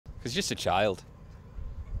He's just a child.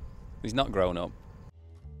 He's not grown up.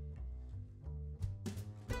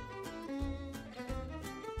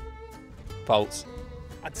 Poltz.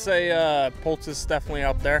 I'd say Poltz is definitely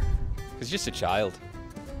up there. He's just a child.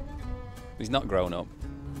 He's not grown up.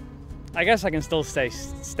 I guess I can still say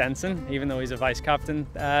Stenson, even though he's a vice captain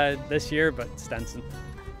this year, but Stenson.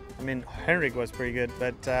 I mean, Henrik was pretty good,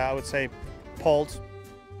 but I would say Poltz.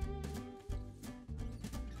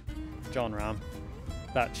 John Rahm.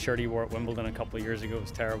 That shirt he wore at Wimbledon a couple of years ago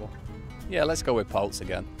was terrible. Yeah, let's go with Poltz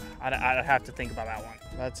again. I'd have to think about that one.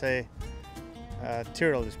 I'd say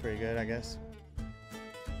Tyrrell is pretty good, I guess.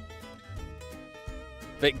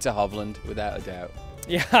 Viktor Hovland, without a doubt.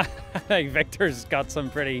 Yeah, I think Viktor's got some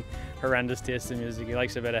pretty horrendous taste in music. He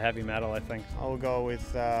likes a bit of heavy metal, I think. I will go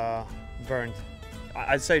with Bernd.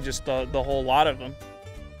 I'd say just the whole lot of them.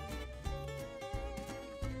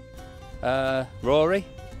 Rory?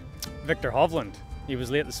 Viktor Hovland. He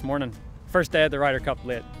was late this morning. First day of the Ryder Cup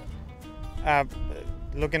late.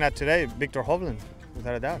 Looking at today, Viktor Hovland,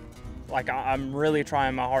 without a doubt. Like, I'm really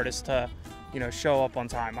trying my hardest to, show up on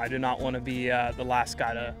time. I do not want to be the last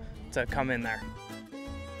guy to come in there.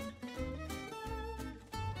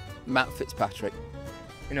 Matt Fitzpatrick.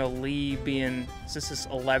 Lee being, is this his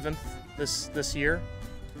 11th this year?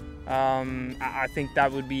 I think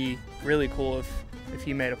that would be really cool if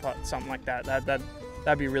he made a putt, something like that.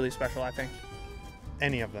 That'd be really special, I think.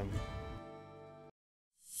 Any of them.